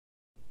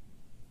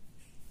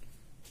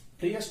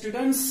Dear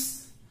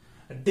students,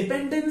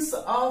 dependence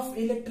of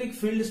electric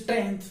field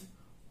strength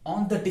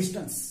on the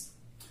distance.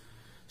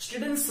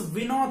 Students,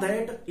 we know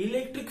that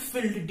electric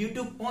field due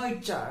to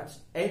point charge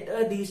at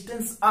a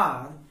distance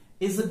r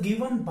is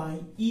given by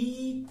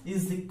E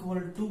is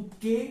equal to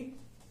k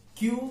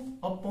q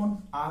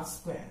upon r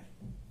square.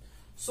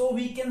 So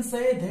we can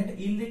say that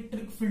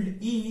electric field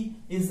E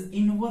is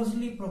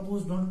inversely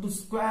proportional to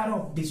square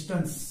of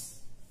distance.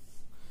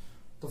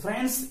 So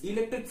friends,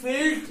 electric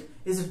field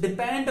is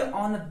depend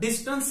on a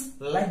distance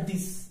like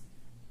this.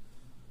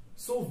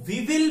 So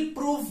we will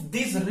prove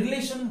this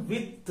relation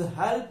with the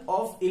help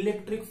of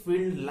electric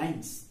field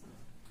lines.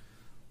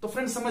 तो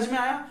friends समझ में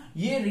आया,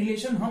 ये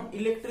relation हम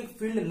electric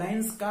field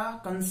lines का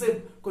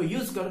concept को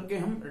use करके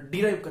हम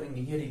डिराइव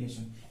करेंगे ये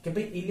रिलेशन कि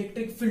भाई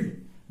इलेक्ट्रिक फील्ड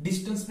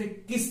डिस्टेंस पे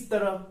किस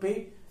तरह पे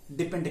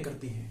डिपेंड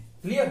करती है.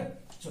 क्लियर?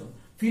 चलो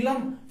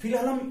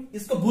फिलहाल हम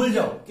इसको भूल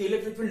जाओ कि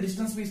इलेक्ट्रिक फील्ड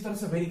डिस्टेंस भी इस तरह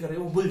से वेरी करे,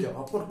 वो भूल जाओ,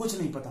 आपको कुछ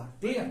नहीं पता.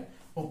 क्लियर?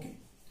 Okay,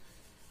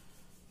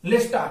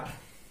 let's start.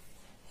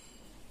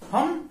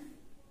 हम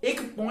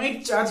एक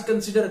पॉइंट चार्ज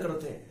कंसीडर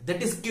करते हैं,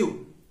 दैट इज क्यू.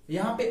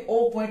 यहां पे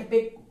ओ पॉइंट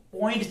पे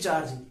point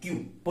charge Q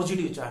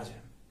positive charge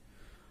है.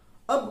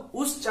 अब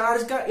उस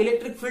चार्ज का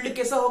इलेक्ट्रिक फील्ड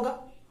कैसा होगा?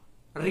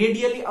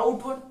 रेडियली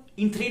आउटवर्ड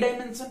इन 3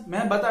 डायमेंशन.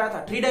 मैं बताया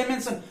था 3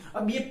 डायमेंशन.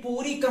 अब ये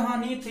पूरी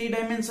कहानी 3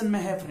 डायमेंशन में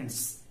है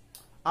फ्रेंड्स,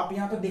 आप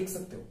यहां पे देख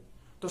सकते हो.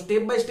 तो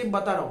स्टेप बाय स्टेप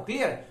बता रहा हूं.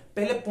 क्लियर?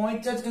 पहले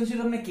पॉइंट चार्ज कंसीडर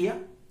हमने किया.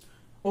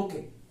 ओके,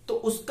 तो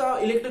उसका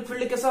इलेक्ट्रिक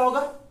फील्ड कैसा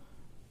होगा?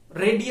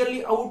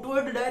 रेडियली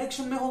आउटवर्ड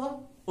डायरेक्शन में होगा.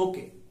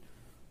 ओके,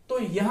 तो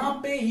यहां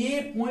पे ये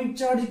पॉइंट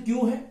चार्ज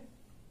क्यू है.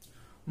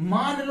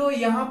 मान लो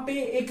यहां पे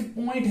एक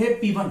पॉइंट है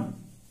P1,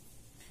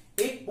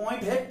 एक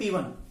पॉइंट है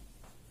P1.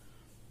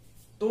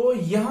 तो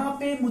यहां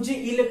पे मुझे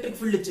इलेक्ट्रिक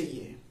फील्ड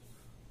चाहिए.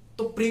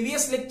 तो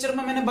प्रीवियस लेक्चर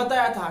में मैंने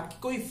बताया था कि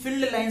कोई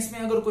फील्ड लाइंस में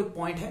अगर कोई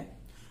पॉइंट है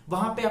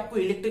वहां पे आपको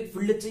इलेक्ट्रिक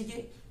फील्ड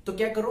चाहिए, तो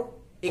क्या करो,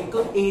 एक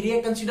एरिया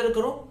कंसीडर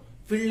करो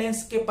फील्ड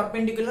लाइंस के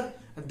perpendicular,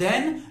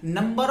 then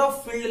number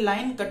of field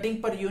line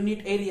cutting per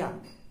unit area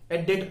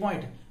at that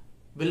point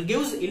will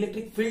gives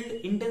electric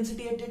field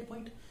intensity at that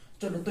point.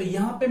 चलो, तो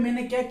यहां पे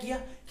मैंने क्या किया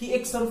कि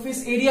एक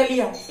सरफेस एरिया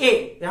लिया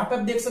ए, यहां पे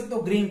आप देख सकते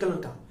हो ग्रीन कलर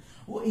का,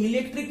 वो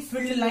इलेक्ट्रिक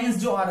फील्ड लाइंस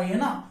जो आ रही है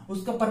ना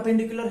उसका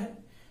परपेंडिकुलर है.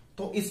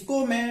 तो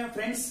इसको मैं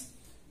फ्रेंड्स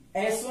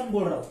S1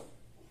 बोल रहा हूं,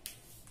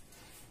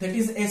 दैट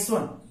इज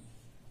S1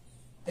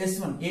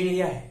 ये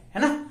एरिया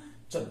है ना.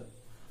 चलो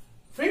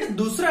फ्रेंड्स,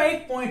 दूसरा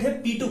एक पॉइंट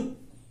है P2,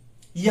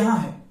 यहां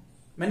है,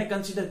 मैंने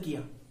कंसीडर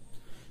किया.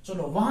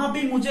 चलो, वहां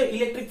भी मुझे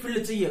इलेक्ट्रिक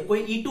फील्ड चाहिए,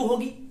 कोई E2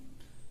 होगी.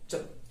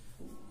 चलो,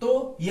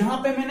 तो यहां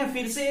पे मैंने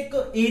फिर से एक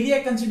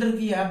एरिया कंसीडर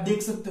किया, आप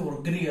देख सकते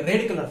हो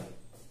रेड कलर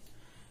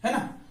है ना.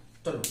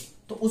 चलो,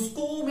 तो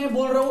उसको मैं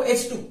बोल रहा हूं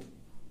H2,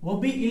 वो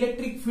भी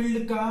इलेक्ट्रिक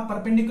फील्ड का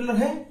परपेंडिकुलर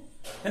है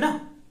ना.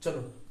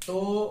 चलो, तो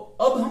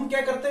अब हम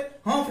क्या करते हैं,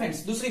 हाँ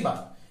फ्रेंड्स, दूसरी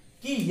बात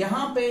कि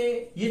यहां पे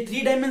ये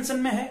 3 डायमेंशन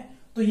में है,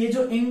 तो ये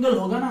जो एंगल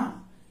होगा ना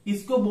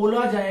इसको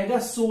बोला जाएगा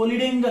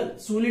solid angle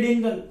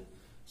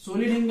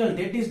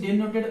that is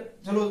denoted.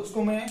 चलो,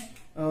 उसको मैं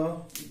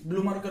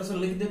ब्लू मार्कर से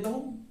लिख देता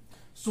हूं.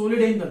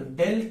 सॉलिड एंगल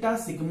डेल्टा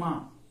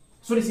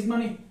सिग्मा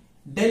नहीं,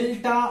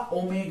 डेल्टा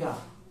ओमेगा,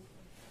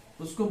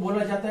 उसको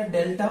बोला जाता है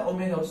डेल्टा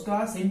ओमेगा,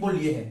 उसका सिंबल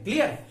ये है.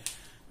 क्लियर?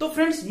 तो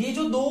फ्रेंड्स, ये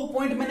जो 2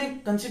 पॉइंट मैंने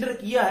कंसीडर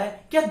किया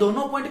है, क्या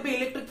दोनों पॉइंट पे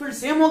इलेक्ट्रिक फील्ड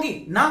सेम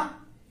होगी? ना,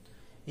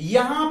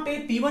 यहां पे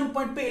P1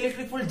 पॉइंट पे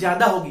इलेक्ट्रिक फील्ड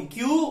ज्यादा होगी.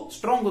 क्यों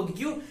स्ट्रांग होगी?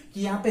 क्यों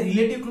कि यहां पे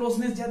रिलेटिव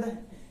क्लोजनेस ज्यादा है,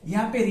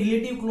 यहां पे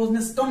रिलेटिव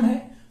क्लोजनेस कम है.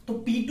 तो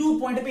P2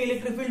 पॉइंट पे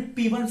इलेक्ट्रिक फील्ड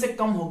P1 से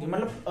कम होगी,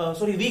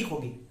 मतलब वीक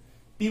होगी,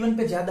 P1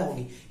 पे ज्यादा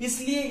होगी.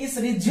 इसलिए इस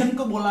रीजन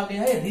को बोला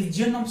गया है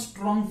रीजन ऑफ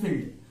स्ट्रांग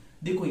फील्ड.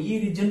 देखो, ये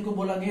रीजन को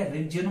बोला गया है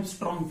रीजन ऑफ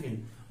स्ट्रांग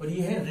फील्ड और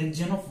ये है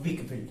reason of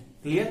weak field.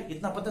 Clear?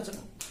 इतना पता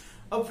चला.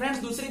 अब फ्रेंड्स,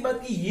 दूसरी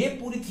बात की ये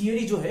पूरी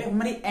थियरी जो है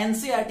हमारी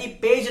एनसीईआरटी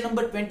पेज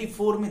नंबर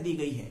 24 में दी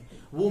गई है,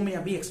 वो मैं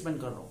अभी एक्सप्लेन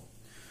कर रहा हूं.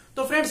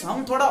 तो फ्रेंड्स,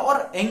 हम थोड़ा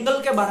और एंगल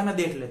के बारे में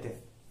देख लेते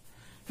हैं.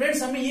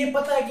 फ्रेंड्स, हमें ये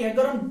पता है कि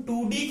अगर हम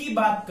 2D की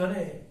बात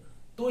करें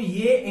तो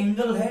ये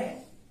एंगल है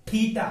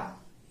थीटा,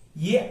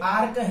 ये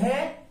आर्क है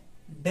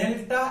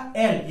डेल्टा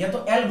एल, या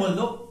तो एल बोल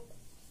दो,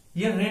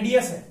 ये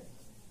रेडियस है.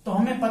 तो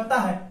हमें पता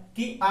है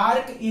कि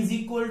arc is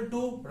equal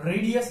to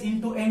radius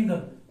into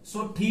angle,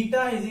 so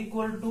theta is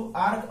equal to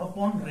arc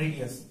upon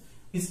radius.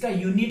 इसका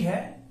यूनिट है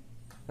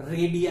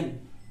रेडियन.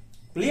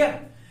 क्लियर?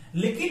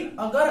 लेकिन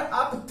अगर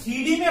आप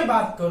 3D में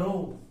बात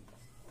करो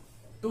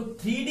तो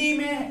 3D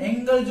में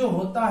एंगल जो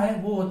होता है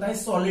वो होता है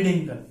solid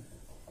angle,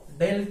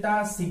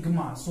 delta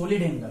sigma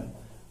solid angle.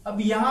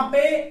 अब यहां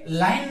पे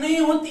लाइन नहीं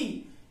होती,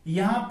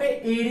 यहां पे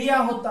एरिया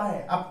होता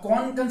है. आप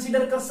कौन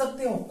कंसीडर कर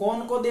सकते हो,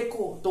 कौन को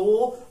देखो,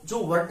 तो जो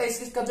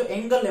वर्टेक्स का जो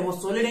एंगल है वो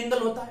सॉलिड एंगल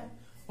होता है.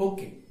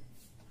 ओके,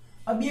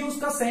 अब ये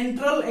उसका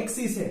सेंट्रल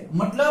एक्सिस है,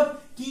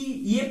 मतलब कि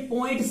ये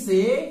पॉइंट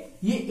से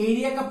ये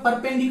एरिया का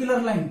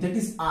perpendicular line that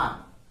is are.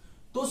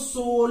 तो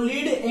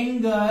solid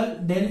angle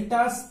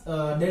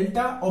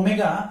delta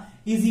omega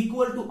is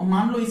equal to,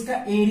 मान लो इसका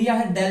एरिया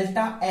है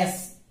डेल्टा एस,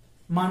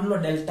 मान लो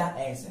डेल्टा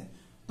एस है,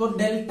 तो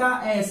delta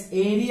S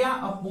area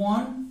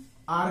upon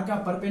are का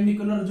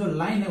परपेंडिकुलर जो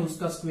लाइन है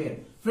उसका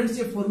स्क्वायर। फ्रेंड्स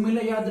ये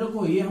फॉर्मूला याद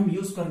रखो, ये हम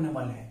यूज करने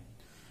वाले हैं।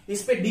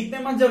 इस पे डीप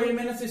में मत जाओ, ये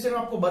मैंने सिस्टम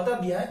आपको बता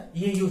दिया है,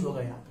 ये यूज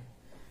होगा यहाँ पे।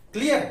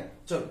 क्लियर?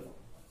 चलो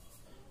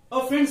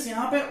और फ्रेंड्स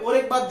यहां पे और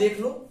एक बात देख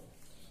लो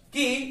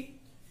कि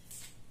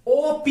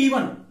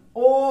OP1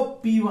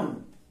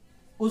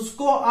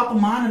 उसको आप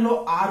मान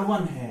लो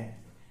R1 है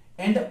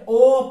एंड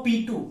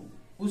OP2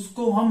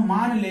 उसको हम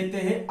मान लेते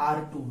हैं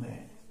R2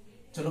 है।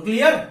 चलो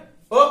क्लियर?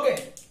 ओके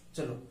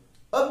चलो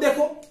अब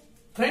देखो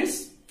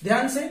फ्रेंड्स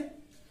ध्यान से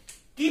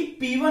कि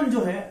P1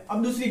 जो है,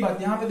 अब दूसरी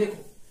बात यहां पे देखो,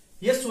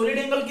 ये सॉलिड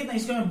एंगल कितना,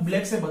 इसको मैं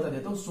ब्लैक से बता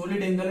देता हूं।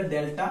 सॉलिड एंगल है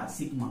डेल्टा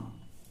सिग्मा।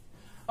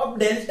 अब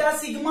delta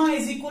sigma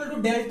is equal to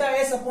delta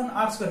S upon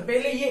are square.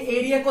 पहले ये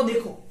एरिया को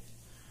देखो,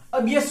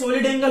 अब ये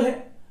सॉलिड एंगल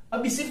है,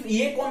 अब सिर्फ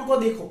ये कोण को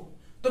देखो,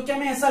 तो क्या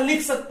मैं ऐसा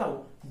लिख सकता हूं,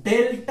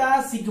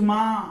 delta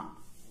sigma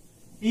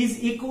is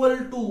equal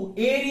to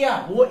area,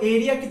 वो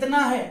एरिया कितना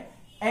है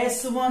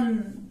S1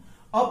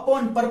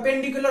 अपॉन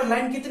परपेंडिकुलर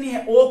लाइन कितनी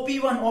है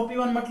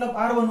OP1 मतलब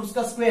R1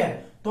 उसका स्क्वायर,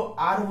 तो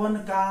R1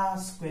 का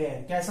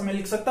स्क्वायर। क्या ऐसा मैं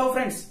लिख सकता हूं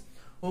friends?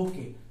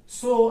 Okay,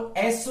 so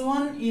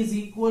S1 is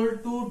equal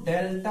to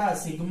delta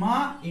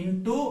sigma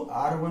into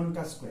R1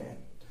 का स्क्वायर।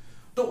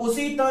 तो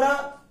उसी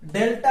तरह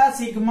delta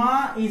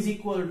sigma is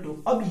equal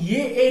to, अब ये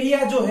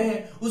एरिया जो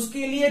है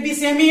उसके लिए भी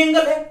सेम ही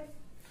एंगल है,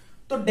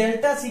 तो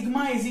delta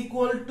sigma is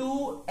equal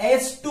to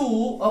S2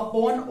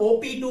 upon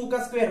OP2 का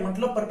स्क्वायर,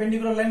 मतलब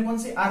परपेंडिकुलर लाइन कौन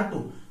सी,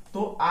 R2,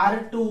 तो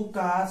R2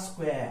 का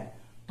स्क्वायर।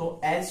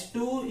 तो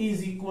S2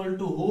 इज इक्वल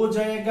टू हो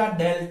जाएगा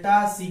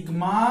डेल्टा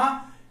सिग्मा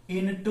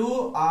इंटू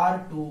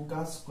R2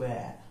 का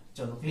स्क्वायर।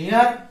 चलो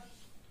क्लियर?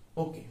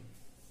 ओके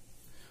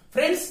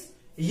फ्रेंड्स,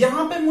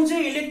 यहां पे मुझे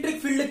इलेक्ट्रिक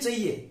फील्ड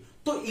चाहिए,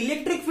 तो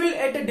electric field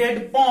at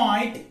dead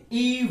point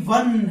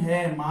E1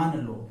 है मान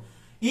लो,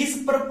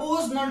 इज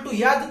प्रोपोर्शनल टू,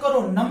 याद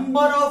करो,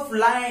 नंबर ऑफ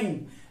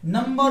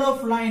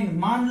लाइन।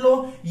 मान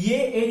लो ये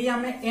एरिया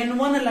में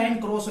N1 लाइन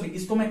क्रॉस हो रही,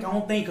 इसको मैं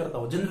काउंट नहीं करता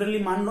हूं, जनरली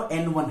मान लो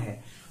N1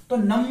 है, तो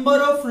number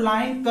of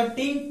line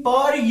cutting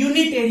per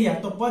unit area,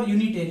 तो पर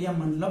यूनिट एरिया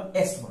मतलब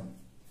S1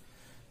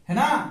 है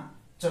ना।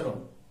 चलो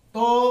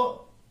तो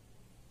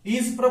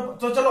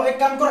चलो एक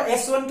काम करो,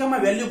 S1 का मैं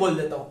वैल्यू बोल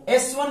देता हूं।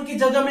 S1 की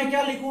जगह मैं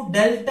क्या लिखूं,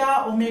 delta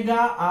omega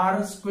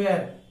are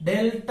square,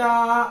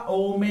 delta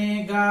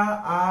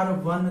omega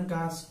R1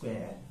 का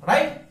स्क्वायर,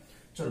 राइट।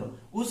 चलो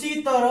उसी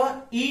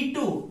तरह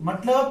E2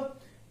 मतलब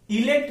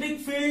electric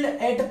field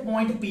at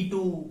point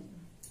P2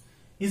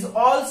 is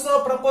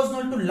also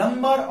proportional to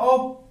number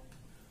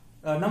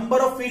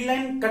of field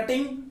line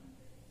cutting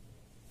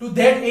to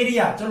that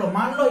area. चलो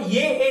मान लो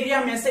ये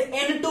एरिया में से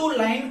N2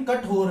 लाइन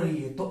कट हो रही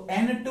है, तो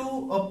N2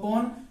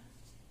 अपॉन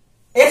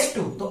S2,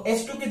 तो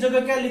S2 की जगह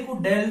क्या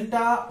लिखूं,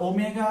 delta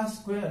omega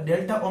square,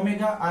 delta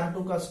omega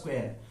R2 का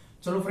स्क्वायर।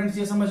 चलो फ्रेंड्स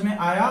ये समझ में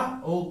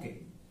आया? ओके।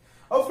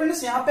 और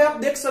फ्रेंड्स यहां पे आप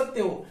देख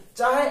सकते हो,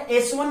 चाहे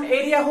S1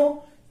 एरिया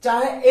हो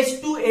चाहे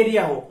S2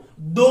 एरिया हो,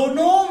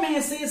 दोनों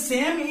में से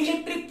same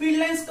electric field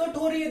lines cut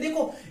हो रही है।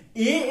 देखो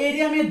ये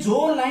एरिया में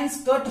जो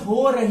लाइंस कट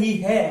हो रही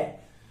है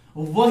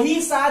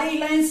वही सारी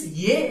लाइंस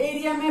ये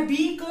एरिया में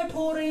भी कट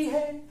हो रही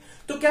है,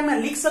 तो क्या मैं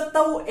लिख सकता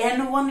हूं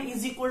N1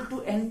 is equal to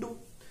N2?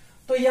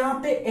 तो यहां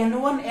पे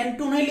N1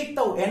 N2 नहीं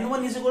लिखता हूं,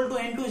 N1 is equal to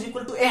N2 is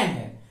equal to N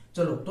है।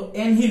 चलो तो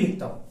N ही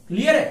लिखता हूं,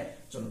 क्लियर है।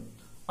 चलो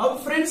अब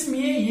फ्रेंड्स मैं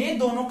ये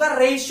दोनों का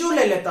रेशियो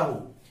ले लेता हूं,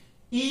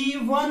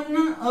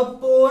 E1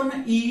 अपॉन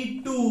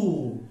E2।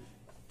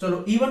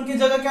 चलो E1 की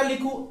जगह क्या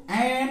लिखूं,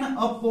 N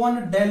upon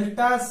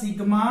delta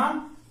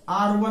sigma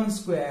R1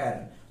 square,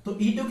 तो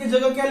E2 की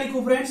जगह क्या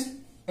लिखूं फ्रेंड्स,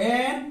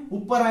 N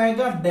ऊपर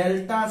आएगा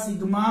डेल्टा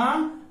सिग्मा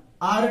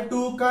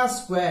R2 का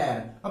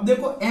स्क्वायर। अब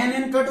देखो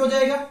N कट हो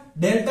जाएगा,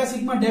 डेल्टा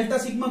सिग्मा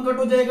कट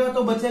हो जाएगा,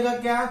 तो बचेगा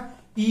क्या,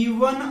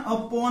 E1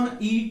 upon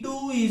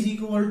E2 is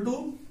equal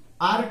to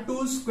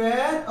R2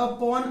 square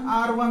upon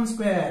R1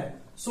 square.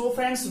 So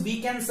friends,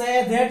 we can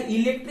say that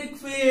electric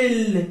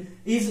field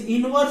is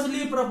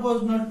inversely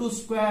proportional to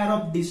square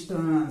of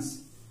distance।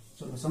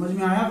 चलो समझ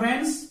में आया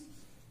फ्रेंड्स?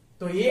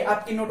 तो ये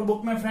आपकी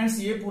नोटबुक में फ्रेंड्स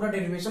ये पूरा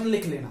डेरिवेशन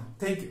लिख लेना।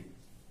 Thank you.